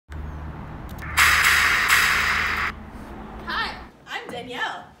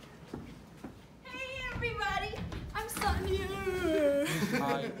Danielle. Hey everybody, I'm Sonia.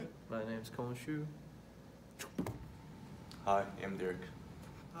 Hi, my name's Kongshu. Hi, I'm Derek.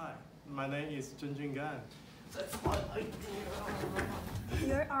 Hi, my name is Junjun Gan. That's my idea.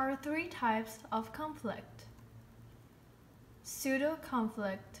 There are three types of conflict: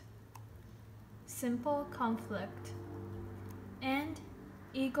 pseudo-conflict, simple conflict, and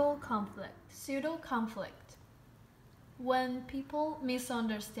ego conflict. Pseudo-conflict: when people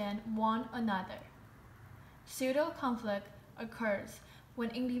misunderstand one another. Pseudo-conflict occurs when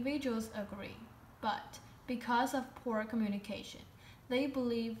individuals agree, but because of poor communication, they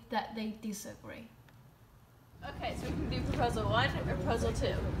believe that they disagree. Okay, so we can do proposal 1 or proposal 2.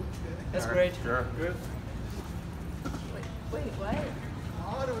 That's great. Sure. Good. Wait, what?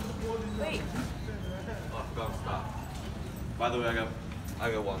 Wait. Oh, I forgot to stop. By the way,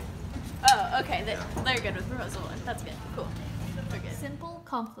 I got one. Oh, okay, they're good with proposal 1. That's good, cool. We're good. Simple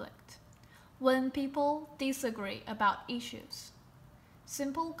conflict: when people disagree about issues.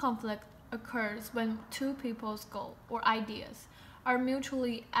 Simple conflict occurs when two people's goals or ideas are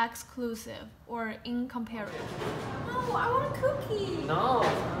mutually exclusive or incompatible. No, I want a cookie. No.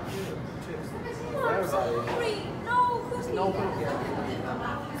 No, I'm so hungry. No, cookie. No cookie.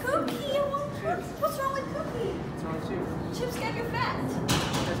 Cookie, I want cookie. What's wrong with cookie? What's wrong with you? Chips get your fat.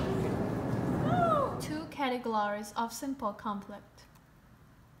 That's cookie. No. Two categories of simple conflict: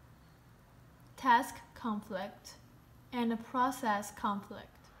 task conflict and process conflict.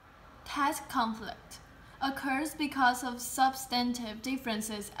 Task conflict occurs because of substantive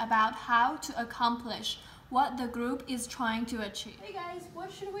differences about how to accomplish what the group is trying to achieve. Hey guys,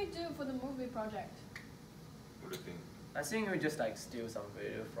 what should we do for the movie project? What do you think? I think we just like steal some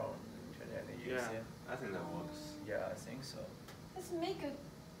video from internet and use it. I think that works. Yeah, I think so. Let's make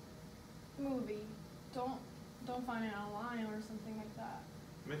a movie. Don't find it online or something like that.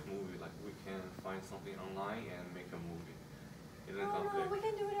 Make a movie, like we can find something online and make a movie. Isn't it No, conflict? we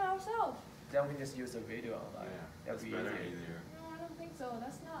can do it ourselves. Then we just use the video online. Yeah, That'd that's be better and easier. easier. No, I don't think so.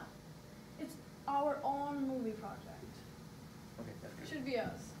 That's not. It's our own movie project. Okay, that's It good. should be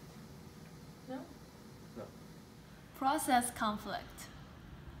us. No? No. Process conflict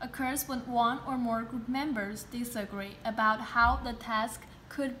occurs when one or more group members disagree about how the task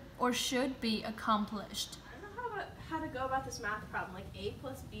could or should be accomplished. I don't know how to go about this math problem. Like A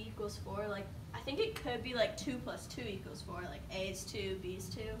plus B equals 4. Like I think it could be like 2 plus 2 equals 4. Like A is 2, B is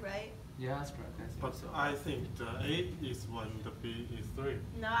 2, right? Yeah, that's correct. I think But so. I think the A is 1, the B is 3.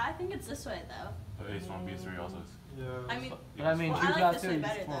 No, I think it's this way though. The A is 1, B is 3 also. Yeah. I mean, But I mean, Well, 2 I like plus this 2 one is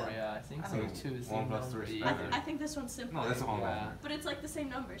better, 4, though. yeah, I think I so. think 2 is 1 plus number 3 is E. better. I think this one's simpler. No, this is one Yeah. longer. But it's like the same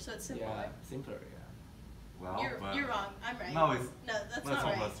number, so it's simpler. Yeah, simpler, yeah. Well, but You're wrong. I'm right. No, it's No, that's no, it's not 1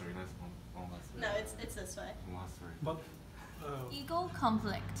 right. plus 3. That's 1 plus 3. No, it's this way. 1 plus 3. But Ego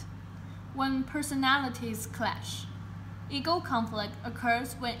conflict: when personalities clash. Ego conflict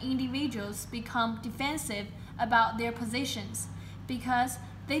occurs when individuals become defensive about their positions because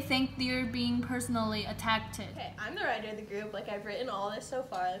they think they're being personally attacked. Okay, I'm the writer of the group. Like I've written all this so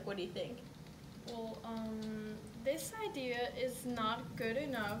far. Like, what do you think? Well, this idea is not good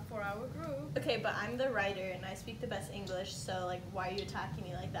enough for our group. Okay, but I'm the writer and I speak the best English. So like, why are you attacking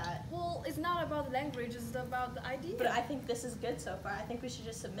me like that? Well, it's not about the language, it's about the idea. But I think this is good so far. I think we should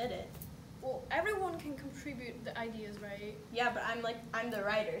just submit it. Well, everyone can contribute the ideas, right? Yeah, but I'm the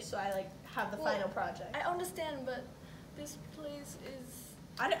writer, so I like have the Well, final project. I understand, but this place is...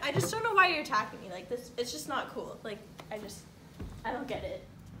 I just don't know why you're attacking me like this. It's just not cool. Like I don't get it.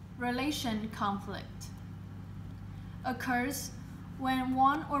 Relation conflict occurs when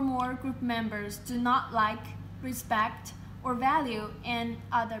one or more group members do not like, respect, or value an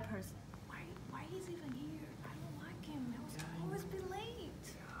other person. Why he's even here? I don't like him. He was always be late.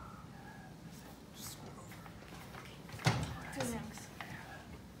 Okay. Next.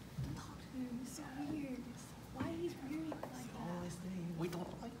 Don't talk to him. He's so weird. Why he's weird like that? We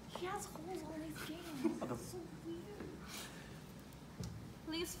don't like. He has holes on his jeans. It's so weird.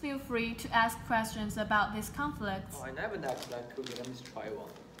 Please feel free to ask questions about these conflicts. Oh, I never had black cookie. Let me just try one.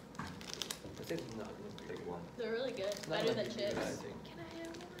 I think it's not gonna Take one. They're really good. Not Better like than good, I chips. think. Can I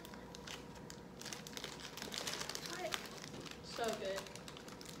have one? Try it. So good.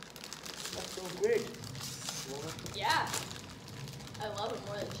 That's so great. Yeah. I love it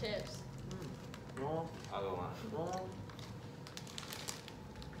more than chips. No, Other one. no.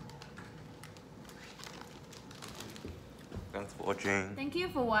 Thanks for watching. Thank you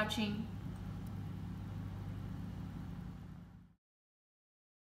for watching.